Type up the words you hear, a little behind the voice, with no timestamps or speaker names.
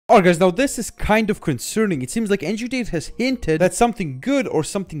Alright guys, now this is kind of concerning. It seems like Tate has hinted that something good or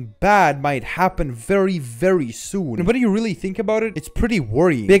something bad might happen very, very soon. And when you really think about it, it's pretty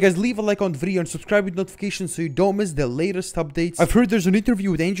worrying. But yeah guys, leave a like on the video and subscribe with notifications so you don't miss the latest updates. I've heard there's an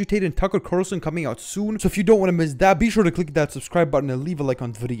interview with Tate and Tucker Carlson coming out soon, so if you don't want to miss that, be sure to click that subscribe button and leave a like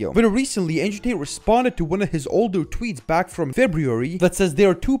on the video. But recently, Tate responded to one of his older tweets back from February that says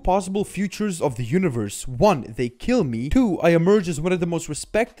there are two possible futures of the universe. One, they kill me. Two, I emerge as one of the most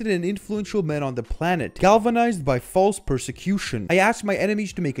respected and influential men on the planet, galvanized by false persecution. I ask my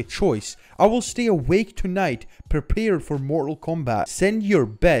enemies to make a choice. I will stay awake tonight, prepared for mortal combat. Send your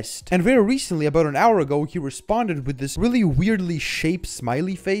best. And very recently, about an hour ago, he responded with this really weirdly shaped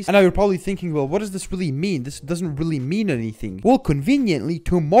smiley face. And now you're probably thinking, well, what does this really mean? This doesn't really mean anything. Well, conveniently,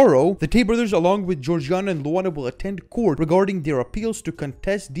 tomorrow, the Tate brothers along with Georgiana and Luana will attend court regarding their appeals to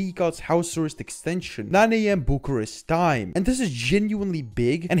contest Dicot's house arrest extension, 9 AM Bucharest time. And this is genuinely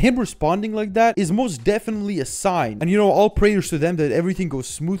big, and him responding like that is most definitely a sign. And you know, all prayers to them that everything goes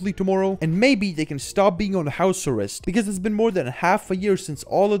smoothly tomorrow, and maybe they can stop being on house arrest, because it's been more than half a year since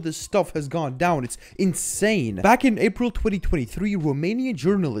all of this stuff has gone down. It's insane. Back in April 2023, Romanian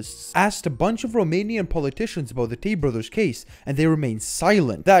journalists asked a bunch of Romanian politicians about the Tate brothers case, and they remained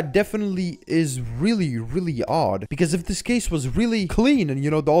silent. That definitely is really odd, because if this case was really clean and you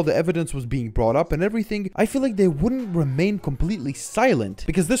know all the evidence was being brought up and everything, I feel like they wouldn't remain completely silent,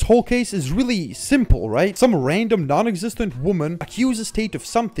 because this whole case is really simple, right? Some random non-existent woman accuses Tate of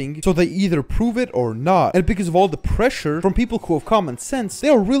something, so they either prove it or not. And because of all the pressure from people who have common sense, they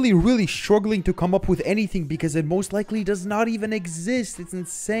are really struggling to come up with anything, because it most likely does not even exist. It's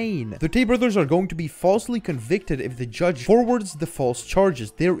insane. The Tate brothers are going to be falsely convicted if the judge forwards the false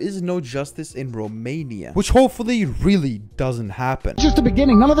charges. There is no justice in Romania, which hopefully really doesn't happen. It's just the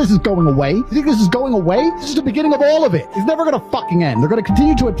beginning. None of this is going away. You think this is going away? This is the beginning of all of it. It's never gonna fucking end. They're gonna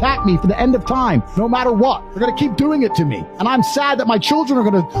continue to attack me for the end of time, no matter what. They're gonna keep doing it to me. And I'm sad that my children are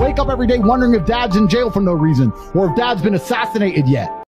gonna wake up every day wondering if dad's in jail for no reason, or if dad's been assassinated yet.